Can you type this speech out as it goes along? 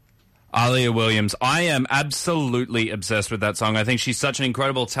Alia Williams. I am absolutely obsessed with that song. I think she's such an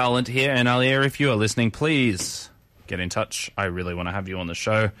incredible talent here. And Alia, if you are listening, please get in touch. I really want to have you on the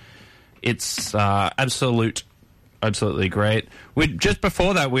show. It's absolutely great. Just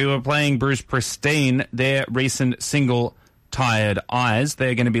before that, we were playing Bruce Pristine, their recent single, Tired Eyes.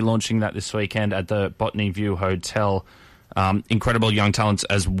 They're going to be launching that this weekend at the Botany View Hotel. Incredible young talents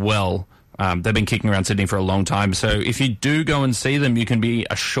as well. They've been kicking around Sydney for a long time. So if you do go and see them, you can be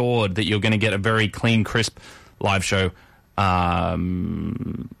assured that you're going to get a very clean, crisp live show.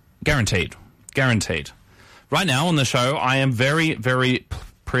 Guaranteed. Right now on the show, I am very, very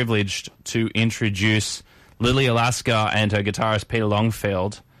privileged to introduce Lili Alaska and her guitarist Peter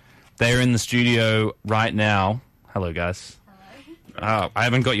Longfield. They're in the studio right now. Hello, guys. Hello. I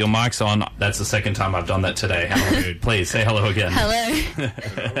haven't got your mics on. That's the second time I've done that today. How rude. Please say hello again. Hello.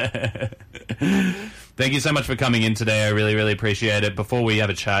 Thank you so much for coming in today. I really, really appreciate it. Before we have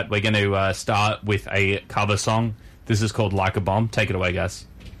a chat, we're going to start with a cover song. This is called Like a Bomb. Take it away, guys.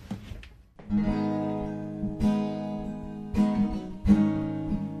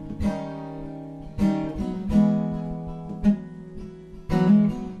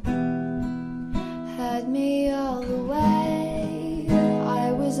 Had me all the way.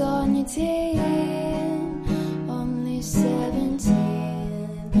 I was on your team, only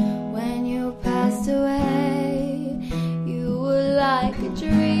 17 when you passed away. You were like a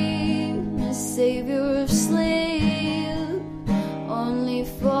dream, a savior of sleep, only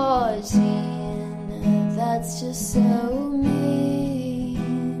 14. That's just so mean.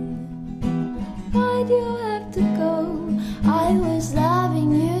 Why'd you have to go? I was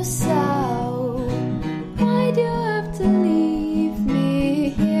loving you so. Why'd you have to leave me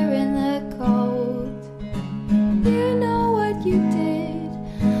here in the cold? You know what you did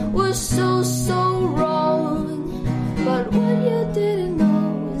was so, so wrong. But what you didn't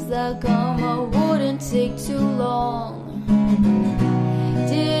know is that karma wouldn't take too long.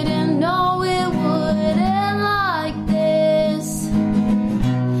 Didn't know it would end like this,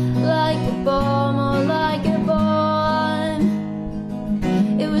 like a bomb or like a bomb.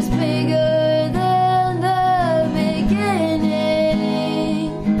 It was bigger than the beginning.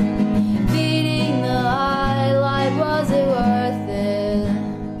 Beating the highlight, was it worth it?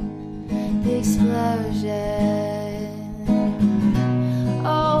 The explosion.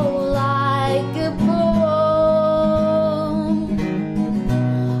 Oh, like a bomb.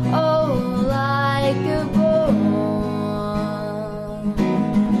 Oh, like a bomb.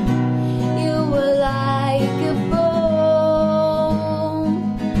 You were like a bomb.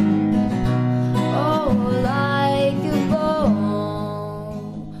 Oh, like a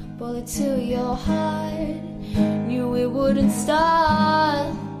bomb. Bullet to your heart. Knew it wouldn't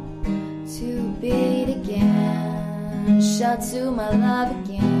stop to beat again. Shot to my love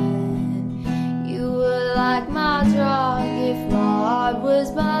again. You were like my drug. If my heart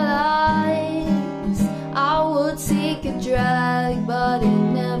was my life, I would take a drag, but it'd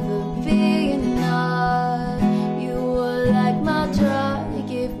never be enough. You were like my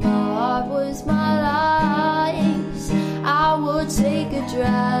drug. If my heart was my life, I would take a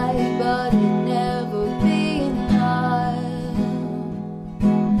drag, but it'd never be enough.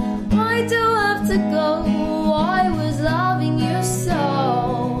 Why do I have to go? I was loving you so.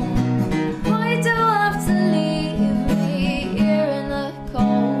 Why do I have to leave me here in the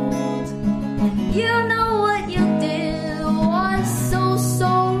cold? You know what you did was so,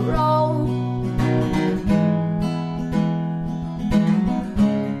 so wrong.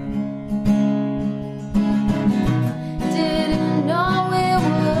 Didn't know it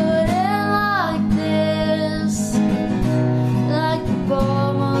would end like this, like a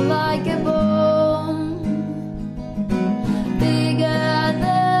bomb or like a bomb. Bigger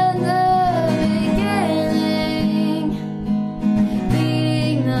than the beginning.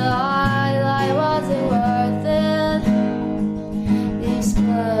 Beating the highlight, was it worth it? The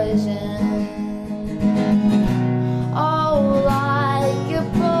explosion. Oh, like a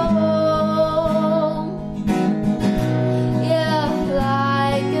bomb. Yeah,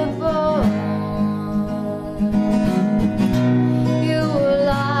 like a bomb. You were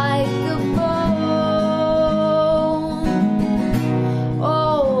like a bomb.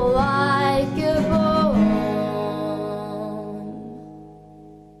 Oh, like a bomb.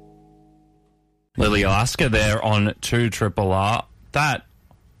 Lili Alaska there on 2RRR. That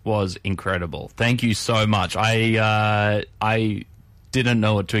was incredible. Thank you so much. I didn't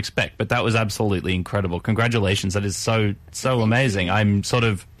know what to expect, but that was absolutely incredible. Congratulations. That is so amazing. I'm sort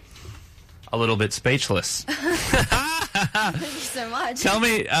of a little bit speechless. Thank you so much. Tell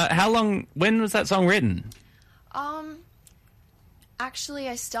me, when was that song written? Actually,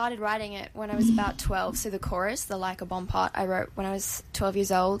 I started writing it when I was about 12. So the chorus, the Like a Bomb part, I wrote when I was 12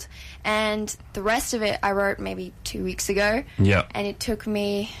 years old. And the rest of it I wrote maybe 2 weeks ago. Yeah. And it took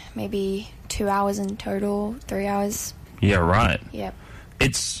me maybe 2 hours in total, 3 hours. Yeah, right. Yep.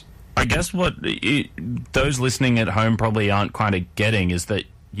 It's, I guess those listening at home probably aren't kind of getting is that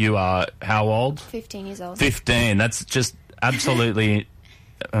you are how old? 15 years old. 15. That's just absolutely,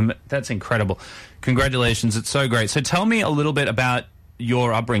 that's incredible. Congratulations. It's so great. So tell me a little bit about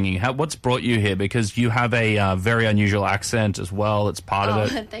your upbringing. What's brought you here? Because you have a very unusual accent as well. It's part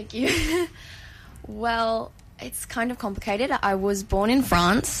of it. Thank you. Well, it's kind of complicated. I was born in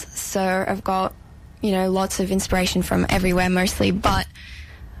France, so I've got, lots of inspiration from everywhere mostly, but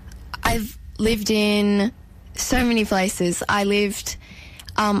I've lived in so many places. I lived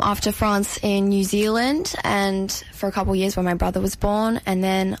after France in New Zealand and for a couple of years when my brother was born, and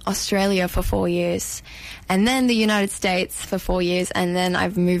then Australia for 4 years, and then the United States for 4 years, and then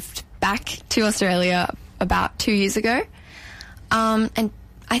I've moved back to Australia about 2 years ago. And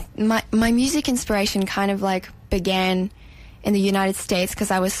my music inspiration kind of like began in the United States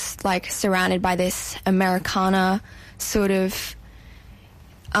because I was like surrounded by this Americana sort of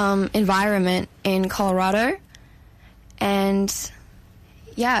environment in Colorado, and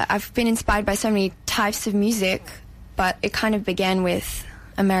yeah, I've been inspired by so many types of music, but it kind of began with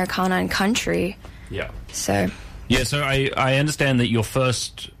Americana and country. Yeah. So I understand that your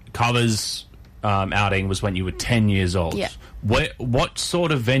first covers outing was when you were 10 years old. Yeah. What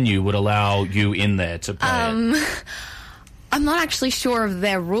sort of venue would allow you in there to play it? I'm not actually sure of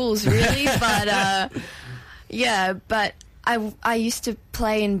their rules, really, but but I used to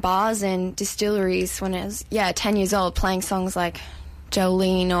play in bars and distilleries when I was 10 years old, playing songs like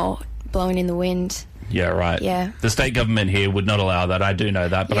Jolene or Blowing in the Wind. Yeah, right. Yeah. The state government here would not allow that. I do know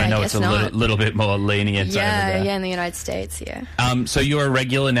that, but Yeah, I know I it's a guess little bit more lenient over there. Yeah, in the United States, yeah. So you're a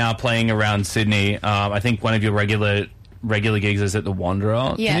regular now playing around Sydney. I think one of your regular gigs is at the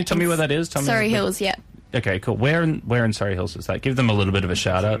Wanderer. Yeah, Can you tell me where that is? Surrey Hills, yeah. Okay, cool. Where in Surrey Hills is that? Give them a little bit of a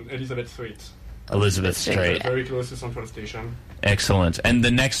shout out. Elizabeth Street. Elizabeth Street. Yeah. Very close to Central Station. Excellent. And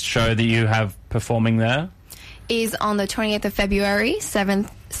the next show that you have performing there? Is on the 28th of February, 7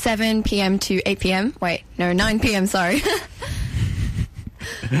 p.m. to 8 p.m. Wait, no, 9 p.m., sorry.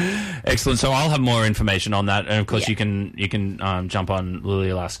 Excellent. So I'll have more information on that. And, of course, Yeah. you can jump on Lili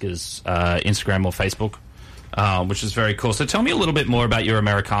Alaska's Instagram or Facebook, which is very cool. So tell me a little bit more about your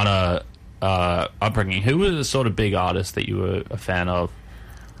Americana upbringing. Who were the sort of big artists that you were a fan of?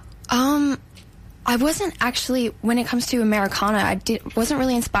 I wasn't actually, when it comes to Americana, wasn't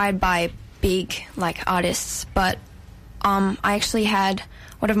really inspired by big artists, but I actually had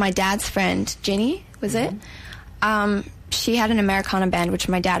one of my dad's friend, Ginny, was it? She had an Americana band which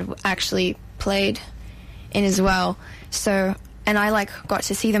my dad actually played in as well. So, and I got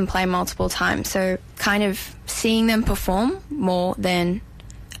to see them play multiple times. So, kind of seeing them perform more than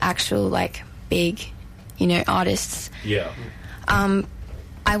actual big, artists. Yeah.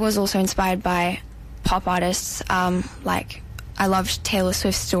 I was also inspired by pop artists, I loved Taylor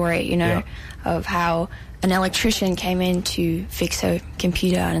Swift's story, of how an electrician came in to fix her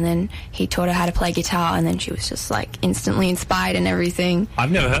computer, and then he taught her how to play guitar, and then she was just instantly inspired and everything. I've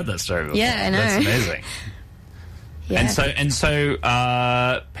never heard that story before. Yeah, I know. That's amazing. Yeah. And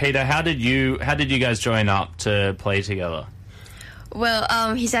so, Peter, how did you guys join up to play together?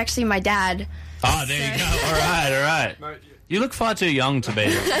 Well, he's actually my dad. Oh, there you go. All right. No, You look far too young to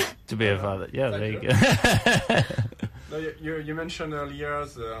be a father. Yeah, there you go. no, you mentioned earlier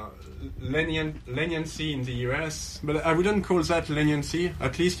the leniency in the US, but I wouldn't call that leniency.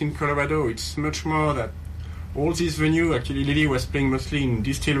 At least in Colorado, it's much more that all these venues, actually Lili was playing mostly in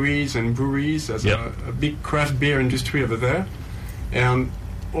distilleries and breweries. There's a big craft beer industry over there. And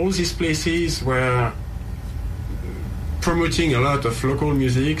all these places were promoting a lot of local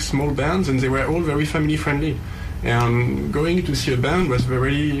music, small bands, and they were all very family friendly. And going to see a band was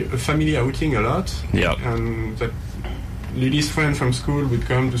a family outing a lot. Yeah. And that Lili's friends from school would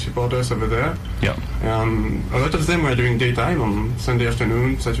come to support us over there. Yeah. A lot of them were doing daytime on Sunday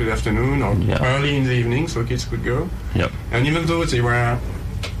afternoon, Saturday afternoon, or early in the evening, so kids could go. Yep. And even though they were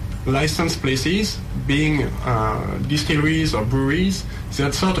licensed places, being distilleries or breweries, they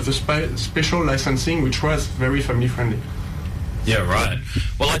had sort of a special licensing which was very family friendly. Yeah, right.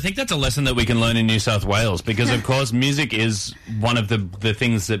 Well, I think that's a lesson that we can learn in New South Wales because, of course, music is one of the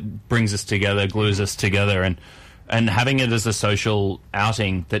things that brings us together, glues us together, and having it as a social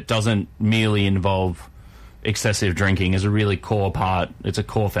outing that doesn't merely involve excessive drinking is a really core part. It's a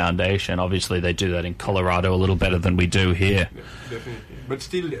core foundation. Obviously, they do that in Colorado a little better than we do here. Yeah, definitely. But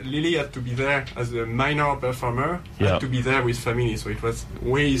still, Lili had to be there as a minor performer, Yeah. had to be there with family, so it was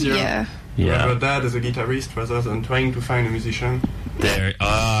way easier Yeah. to Yeah. have a dad as a guitarist rather than trying to find a musician. There. Oh,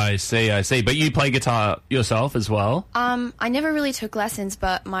 I see. But you play guitar yourself as well? I never really took lessons,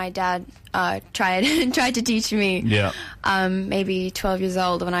 but my dad tried to teach me. Yeah. Maybe 12 years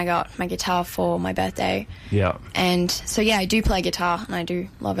old when I got my guitar for my birthday. Yeah. And so, yeah, I do play guitar, and I do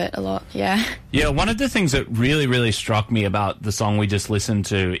love it a lot, yeah. Yeah, one of the things that really, really struck me about the song we just listened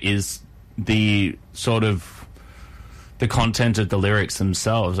to is the sort of the content of the lyrics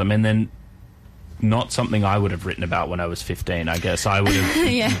themselves. I mean, then not something I would have written about when I was 15. I guess I would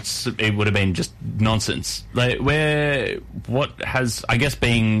have. Yeah. It would have been just nonsense. Like what has, I guess,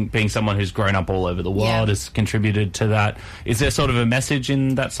 being someone who's grown up all over the world Yeah. has contributed to that. Is there sort of a message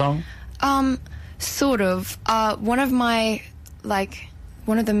in that song? Sort of. One of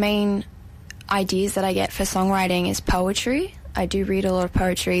the main ideas that I get for songwriting is poetry. I do read a lot of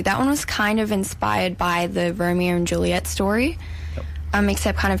poetry. That one was kind of inspired by the Romeo and Juliet story,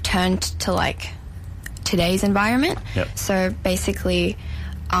 except kind of turned to like today's environment. Yep. So basically,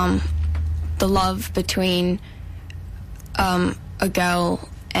 the love between a girl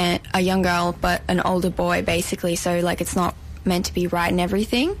and a young girl, but an older boy, basically. So like it's not meant to be right and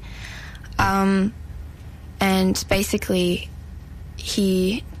everything. And basically,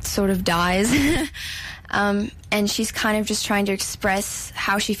 he sort of dies. And she's kind of just trying to express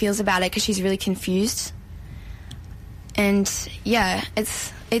how she feels about it because she's really confused. And yeah,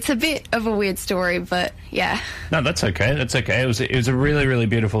 it's a bit of a weird story, but yeah. No, that's okay. That's okay. It was a really, really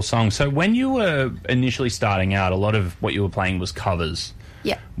beautiful song. So when you were initially starting out, a lot of what you were playing was covers.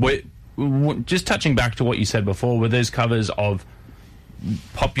 Yeah. Just touching back to what you said before, were those covers of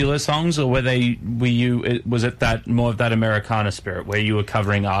popular songs, or was it that more of that Americana spirit where you were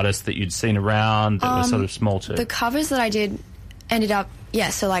covering artists that you'd seen around that were sort of small too? The covers that I did ended up,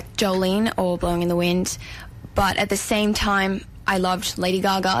 so like Jolene or Blowing in the Wind, but at the same time I loved Lady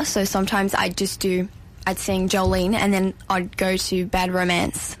Gaga, so sometimes I'd sing Jolene and then I'd go to Bad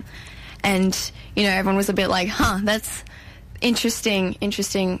Romance, and everyone was a bit like, that's interesting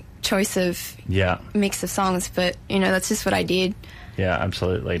choice of mix of songs, but that's just what I did. Yeah,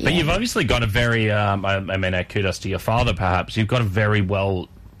 absolutely. Yeah. But you've obviously got a very, kudos to your father, perhaps. You've got a very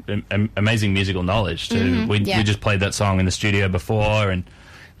amazing musical knowledge, too. We just played that song in the studio before, and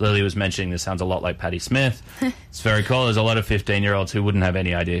Lily was mentioning this sounds a lot like Patti Smith. It's very cool. There's a lot of 15-year-olds who wouldn't have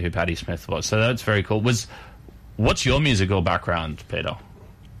any idea who Patti Smith was, so that's very cool. What's your musical background, Peter?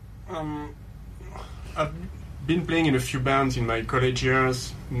 I've been playing in a few bands in my college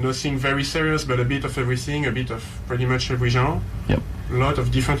years. Nothing very serious, but a bit of everything, a bit of pretty much every genre. Yep. A lot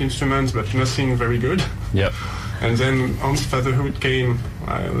of different instruments, but nothing very good. Yep. And then once fatherhood came,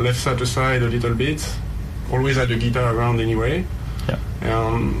 I left that aside a little bit. Always had a guitar around anyway. Yep.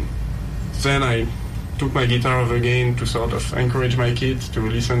 Then I took my guitar over again to sort of encourage my kids to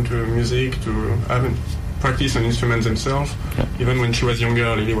listen to music, to have practice an instrument themselves. Yep. Even when she was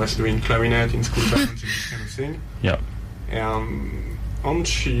younger, Lily was doing clarinet in school bands and this kind of thing. Yep. And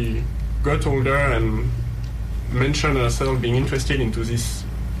she got older and mentioned herself being interested into this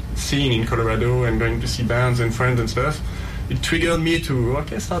scene in Colorado and going to see bands and friends and stuff. It triggered me to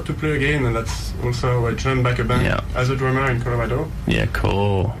start to play again, and that's also I joined back a band as a drummer in Colorado. Yeah,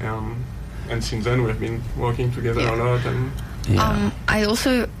 cool. And since then we've been working together a lot. And I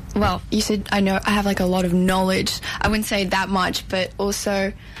also, you said I have like a lot of knowledge. I wouldn't say that much, but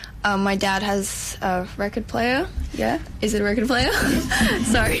also my dad has a record player. Yeah, is it a record player?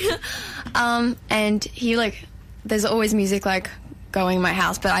 Sorry. And he there's always music going in my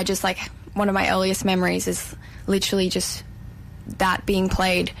house, but I just one of my earliest memories is literally just that being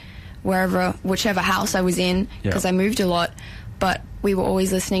played whichever house I was in, because I moved a lot, but we were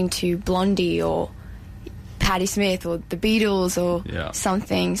always listening to Blondie or Patti Smith or the Beatles or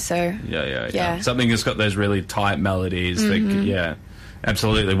something. So yeah. Something that's got those really tight melodies. That,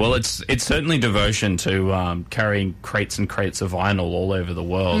 absolutely. Well, it's certainly devotion to carrying crates and crates of vinyl all over the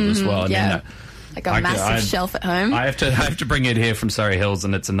world as well. I mean, like a massive shelf at home. I have to bring it here from Surrey Hills,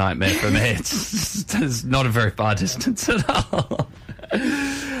 and it's a nightmare for me. It's not a very far distance at all.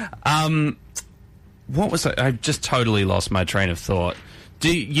 What was it? I just totally lost my train of thought.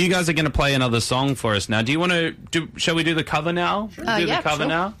 You guys are going to play another song for us now. Do you want to shall we do the cover now? Sure. Do the cover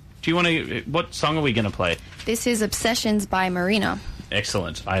now? Do you want to? What song are we going to play? This is Obsessions by Marina.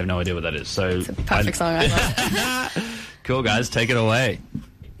 Excellent. I have no idea what that is. So it's a perfect song. I love. Cool, guys. Take it away.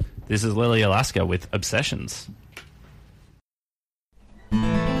 This is Lili Alaska with Obsessions.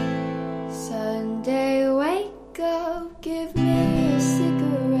 Sunday, wake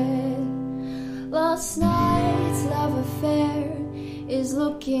is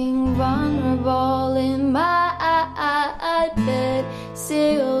looking vulnerable in my bed.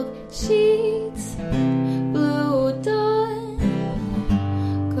 Silk sheets, blue dawn,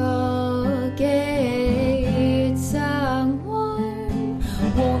 Colgate someone.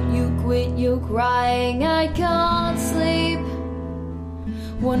 Won't you quit your crying? I can't sleep.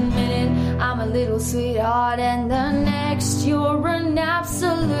 1 minute I'm a little sweetheart, and the next you're an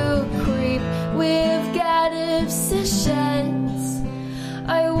absolute creep. We've got obsessions.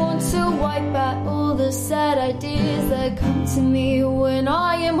 I want to wipe out all the sad ideas that come to me when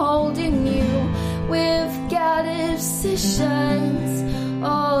I am holding you. We've got obsessions.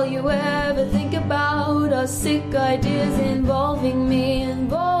 All you ever think about are sick ideas involving me,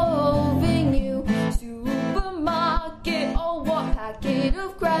 involving you. Supermarket, oh what packet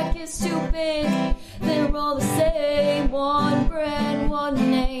of crack is too big. They're all the same, one brand, one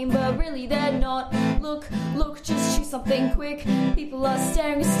name, but really they're not. Look, just choose something quick. People are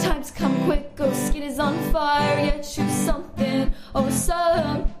staring, it's time to come quick. Go, skin is on fire, yeah, choose something, oh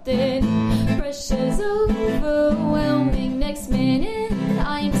something. Pressure's overwhelming, next minute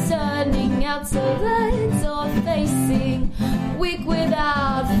I'm turning out to lights or facing week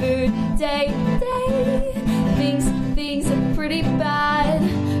without food, day. Things are pretty bad.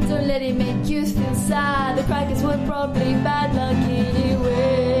 Don't let it make you feel sad. The crackers were probably bad luck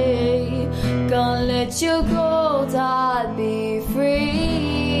anyway. Can't let your cold heart be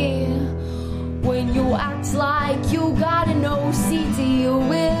free. When you act like you got an OCD,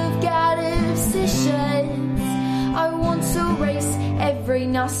 we've got obsessions. I want to erase every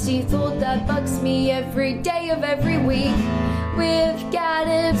nasty thought that bugs me every day of every week. We've got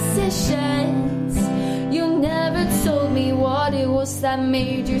obsessions. You never told me what it was that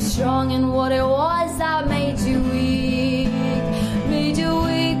made you strong and what it was that made you weak. Made you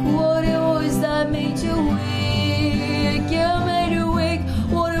weak, what it was that made you weak. Yeah, made you weak,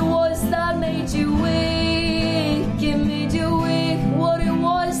 what it was that made you weak. It made you weak, what it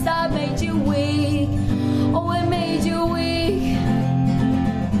was that made you weak. Oh, it made you weak.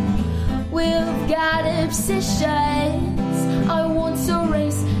 We've got obsessions. I want to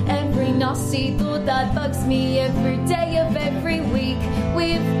erase every nasty thought that bugs me every day of every week.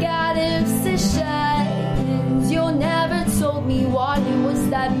 We've got obsessions. You never told me what it was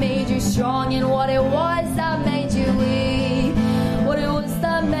that made you strong and what it was that made you weak. What it was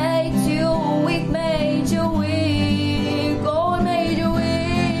that made you weak, made you weak. Oh, it made you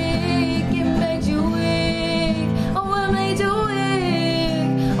weak. It made you weak. Oh, it made you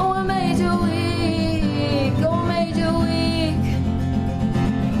weak. Oh, it made you weak. Oh, it made you weak.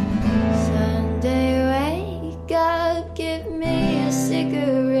 Sunday, wake up, give me a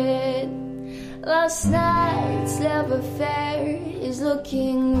cigarette. Last night's love affair is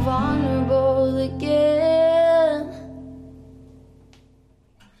looking vulnerable again.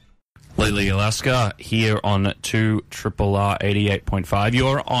 Lili Alaska here on 2RRR 88.5.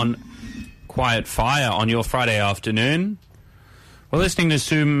 You're on Quiet Fire on your Friday afternoon. We're listening to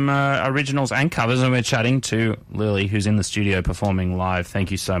some originals and covers, and we're chatting to Lili, who's in the studio performing live.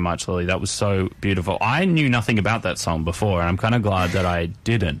 Thank you so much, Lili. That was so beautiful. I knew nothing about that song before, and I'm kind of glad that I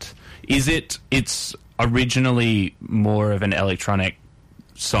didn't. It's originally more of an electronic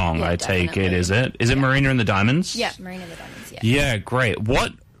song, Yeah, I take definitely. it, is it? Is it Marina and the Diamonds? Yeah, Marina and the Diamonds, yeah. Yeah, great.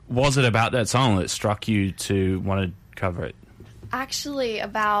 What was it about that song that struck you to want to cover it? Actually,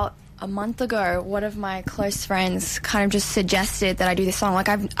 about a month ago, one of my close friends kind of just suggested that I do this song. Like,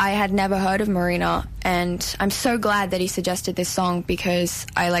 I had never heard of Marina, and I'm so glad that he suggested this song because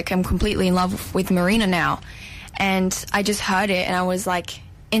I'm completely in love with Marina now. And I just heard it, and I was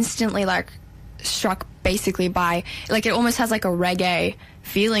instantly struck basically by it almost has a reggae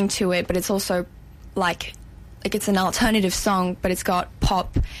feeling to it, but it's also it's an alternative song, but it's got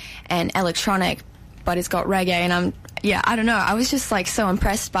pop and electronic, but it's got reggae, and I don't know, I was just so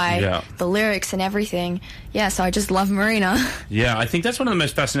impressed by the lyrics and everything. Yeah, so I just love Marina. Yeah, I think that's one of the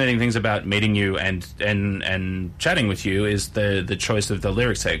most fascinating things about meeting you and chatting with you is the choice of the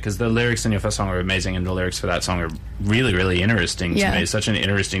lyrics here, because the lyrics in your first song are amazing, and the lyrics for that song are really, really interesting to me. It's such an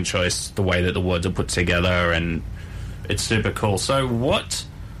interesting choice, the way that the words are put together, and it's super cool. So what,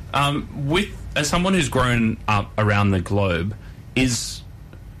 as someone who's grown up around the globe, is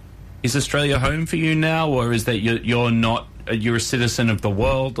Australia home for you now, or is that you're a citizen of the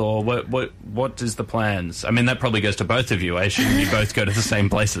world, or what is the plans? I mean, that probably goes to both of you. I assume you both go to the same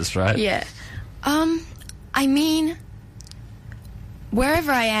places, right? Yeah. I mean,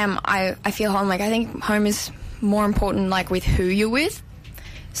 wherever I am, I feel home. I think home is more important, with who you're with.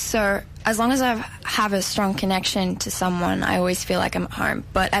 So as long as I have a strong connection to someone, I always feel like I'm at home.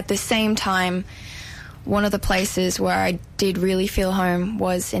 But at the same time, one of the places where I did really feel home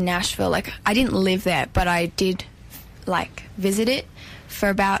was in Nashville. Like, I didn't live there, but I did, like, visit it for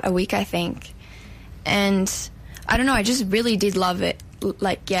about a week, I think. And I don't know, I just really did love it.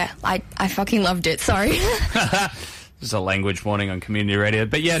 Like, yeah, I fucking loved it. Sorry. There's a language warning on community radio.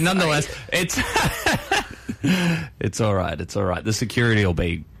 But yeah, nonetheless, it's it's all right. It's all right. The security will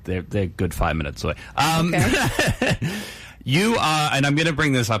be, they're good 5 minutes away. Okay. You are, and I'm going to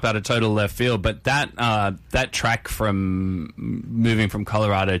bring this up out of total left field, but that track from moving from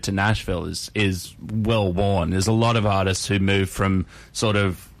Colorado to Nashville is well worn. There's a lot of artists who move from sort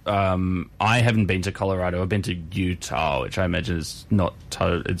of, I haven't been to Colorado. I've been to Utah, which I imagine is not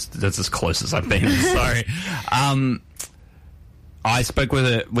that's as close as I've been. Sorry. I spoke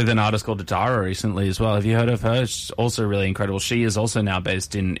with an artist called Adara recently as well. Have you heard of her? She's also really incredible. She is also now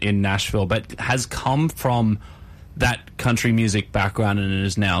based in Nashville, but has come from that country music background and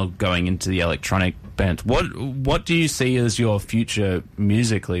is now going into the electronic band. What do you see as your future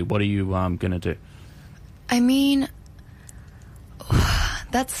musically? What are you going to do? I mean,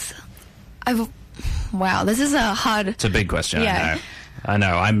 wow, this is a hard... It's a big question, yeah. I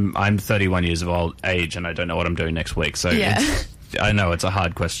know. I'm 31 years of age and I don't know what I'm doing next week, so yeah. I know it's a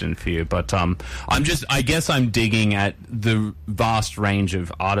hard question for you, but I guess I'm digging at the vast range of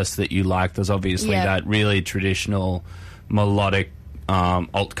artists that you like. There's obviously that really traditional melodic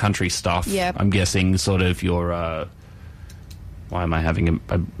alt country stuff. Yep. I'm guessing sort of your why am I having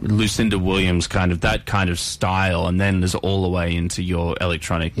a Lucinda Williams that kind of style, and then there's all the way into your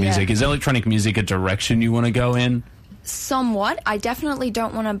electronic music. Is electronic music a direction you want to go in? Somewhat. I definitely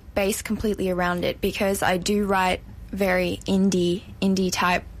don't want to base completely around it because I do write very indie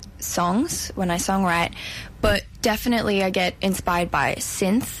type songs when I songwrite, but definitely I get inspired by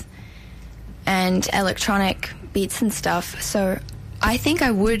synth and electronic beats and stuff. So I think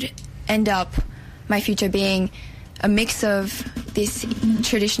I would end up my future being a mix of this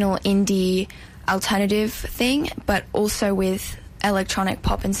traditional indie alternative thing, but also with electronic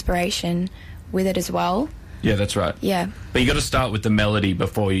pop inspiration with it as well. Yeah, that's right. Yeah. But you got to start with the melody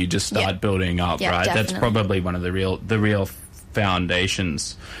before you just start building up, right? Definitely. That's probably one of the real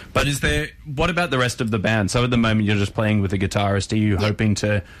foundations. But what about the rest of the band? So at the moment you're just playing with a guitarist. Are you hoping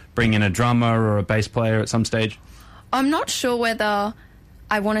to bring in a drummer or a bass player at some stage? I'm not sure whether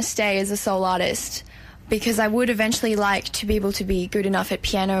I want to stay as a sole artist because I would eventually like to be able to be good enough at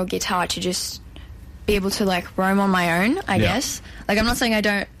piano or guitar to just be able to like roam on my own, I guess. Like, I'm not saying I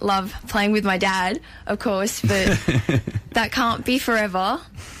don't love playing with my dad, of course, but that can't be forever.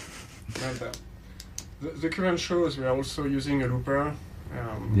 The current shows, we are also using a looper.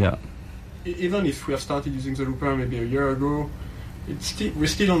 Even if we have started using the looper maybe a year ago, we're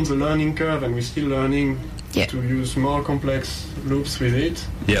still on the learning curve and we're still learning to use more complex loops with it.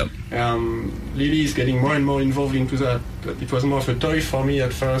 Lili is getting more and more involved into that. It was more of a toy for me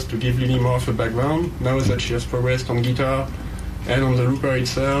at first to give Lili more of a background. Now that she has progressed on guitar and on the looper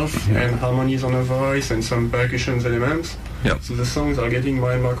itself and harmonies on her voice and some percussion elements, so the songs are getting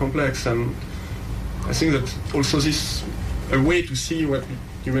more and more complex. And I think that also this a way to see what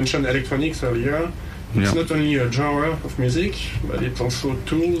you mentioned electronics earlier. It's not only a genre of music, but it's also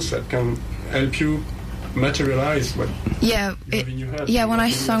tools that can help you materialize what you have in your head. Yeah, when I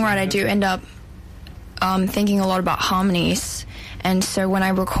songwrite, I do end up thinking a lot about harmonies. And so when I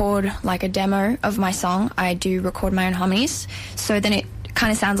record like a demo of my song, I do record my own harmonies. So then it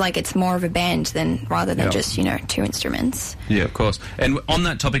kind of sounds like it's more of a band rather than just, two instruments. Yeah, of course. And on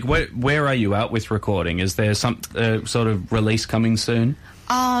that topic, where are you at with recording? Is there some sort of release coming soon?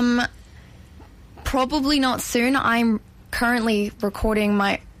 Probably not soon. I'm currently recording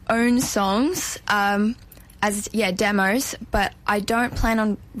my own songs as demos, but I don't plan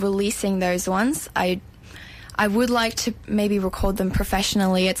on releasing those ones. I would like to maybe record them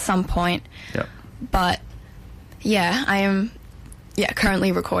professionally at some point. Yeah. But I am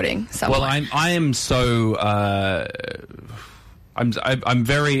currently recording somewhere. Well, I am so I'm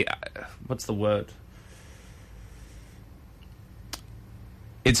very what's the word?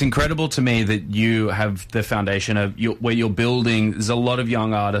 It's incredible to me that you have the foundation of where you're building. There's a lot of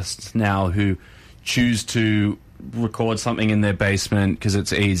young artists now who choose to record something in their basement because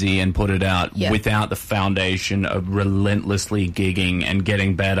it's easy and put it out without the foundation of relentlessly gigging and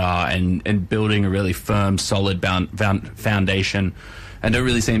getting better and building a really firm, solid foundation, and don't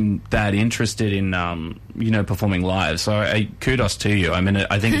really seem that interested in performing live. So kudos to you. I mean,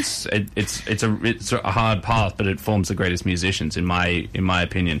 I think it's a hard path, but it forms the greatest musicians in my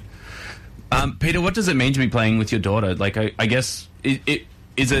opinion. Peter, what does it mean to be playing with your daughter? Like, I guess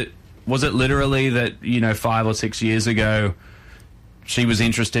was it literally that 5 or 6 years ago she was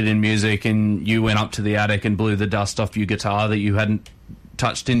interested in music and you went up to the attic and blew the dust off your guitar that you hadn't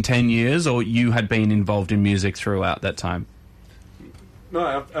touched in 10 years, or you had been involved in music throughout that time?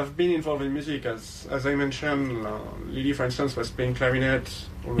 No, I've been involved in music. As I mentioned, Lili, for instance, was playing clarinet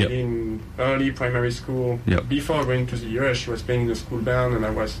already in early primary school. Before going to the US, she was playing in the school band, and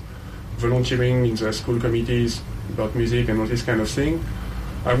I was volunteering in the school committees about music and all this kind of thing.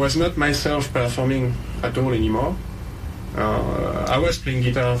 I was not myself performing at all anymore. I was playing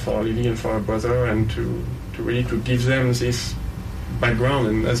guitar for Lili and for her brother, and to really to give them this background.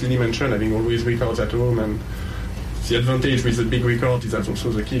 And as Lili mentioned, having always records at home, and the advantage with the big record is that also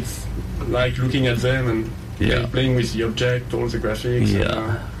the kids like looking at them and playing with the object, all the graphics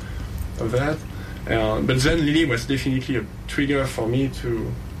of that. But then Lili was definitely a trigger for me to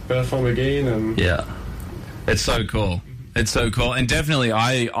perform again. And it's so cool. It's so cool. And definitely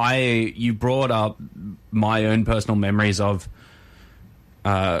you brought up my own personal memories of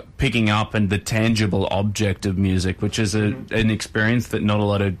picking up and the tangible object of music, which is an experience that not a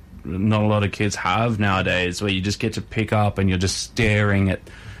lot of kids have nowadays, where you just get to pick up and you're just staring at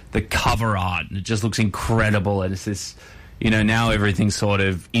the cover art and it just looks incredible, and it's this, now everything's sort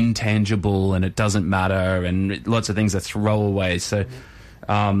of intangible and it doesn't matter, and lots of things are throwaway. So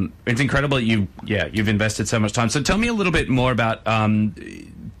it's incredible that you've invested so much time. So tell me a little bit more about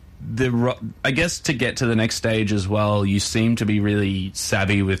I guess to get to the next stage as well, you seem to be really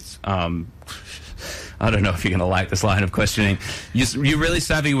savvy with I don't know if you're going to like this line of questioning. You're really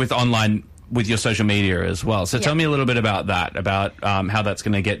savvy with online, with your social media as well. So tell me a little bit about that, about how that's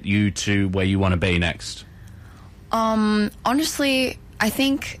going to get you to where you want to be next. Honestly, I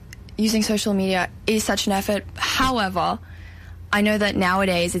think using social media is such an effort. However, I know that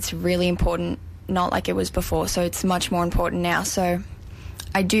nowadays it's really important, not like it was before, so it's much more important now. So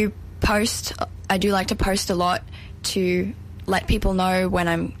I do like to post a lot to let people know when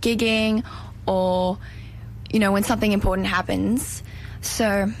I'm gigging, or when something important happens.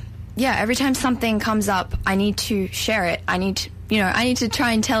 So every time something comes up, I need to share it. I need to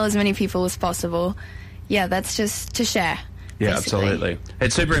try and tell as many people as possible. That's just to share. Yeah, basically. Absolutely.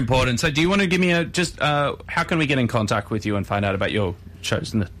 It's super important. So do you want to give me how can we get in contact with you and find out about your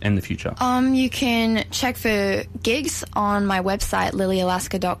shows in the future? You can check for gigs on my website,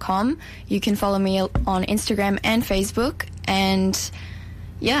 lilialaska.com. You can follow me on Instagram and Facebook, and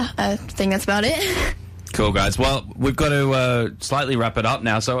I think that's about it. Cool, guys. Well, we've got to slightly wrap it up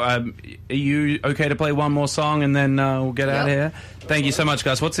now. So are you okay to play one more song and then we'll get out of here? Thank you so much,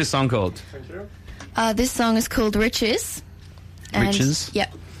 guys. What's this song called? Thank you. This song is called Riches. Riches?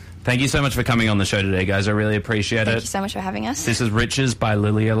 Yep. Thank you so much for coming on the show today, guys. I really appreciate it. Thank you so much for having us. This is Riches by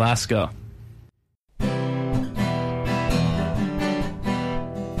Lili Alaska.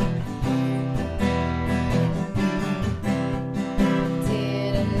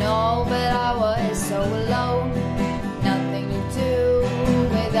 Didn't know, but I was so alone. Nothing to do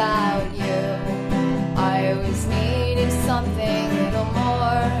without you. I always needed something a little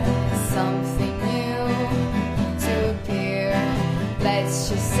more, something new to appear. Let's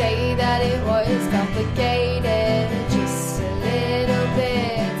just say that it was complicated, just a little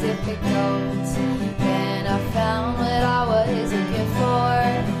bit difficult. Then I found what I was looking for,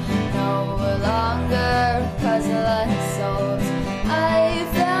 no longer a puzzle unsolved. I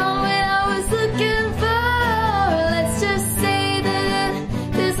found what I was looking for. Let's just say that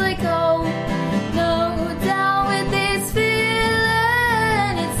it feels like home. No doubt with this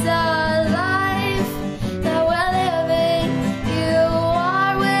feeling, it's our life that we're living. You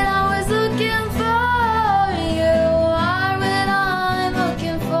are what I was looking for. You are what I'm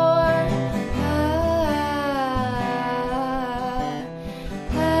looking for.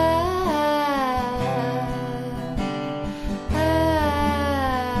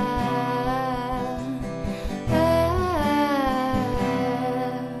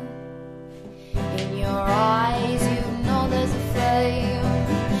 In your eyes, you know there's a flame.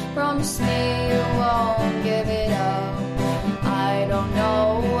 Promise me you won't give it up. I don't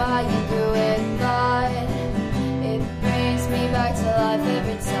know how you do it, but it brings me back to life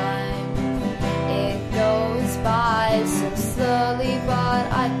every time. It goes by so slowly, but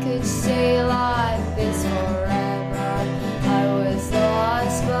I could stay like this forever. I was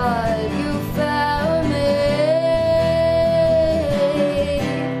lost, but you found me.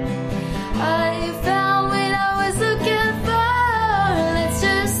 I found what I was looking for. Let's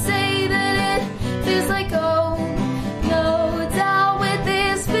just say that it feels like home. No doubt with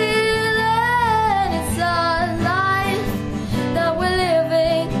this feeling, it's our life that we're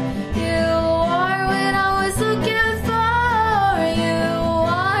living. You are what I was looking for. You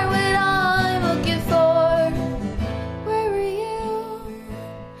are what I'm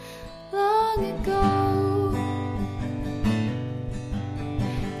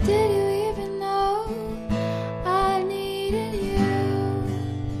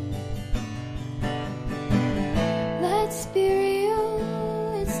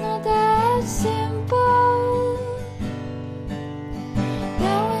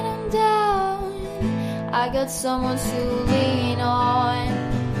I got someone to lean on.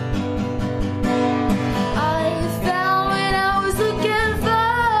 I found what I was looking for.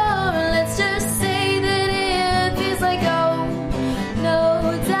 Let's just say that it feels like home.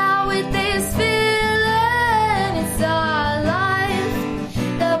 No doubt with this feeling, it's our life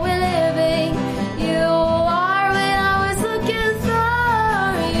that we're living. You are what I was looking for.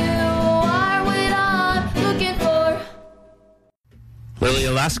 You are what I'm looking for. Lili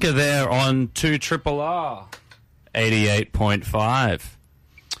Alaska there on 2RRR 88.5.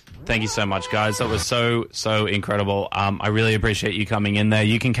 Thank you so much, guys. That was so incredible. I really appreciate you coming in there.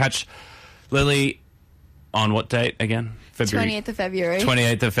 You can catch Lili on what date again? 28th of February.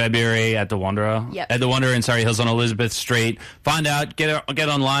 28th of February at the Wanderer. Yep. At the Wanderer in Surrey Hills on Elizabeth Street. Find out, get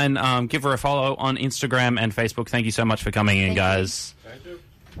online, give her a follow on Instagram and Facebook. Thank you so much for coming in, guys. Thank you.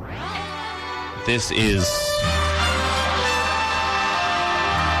 This is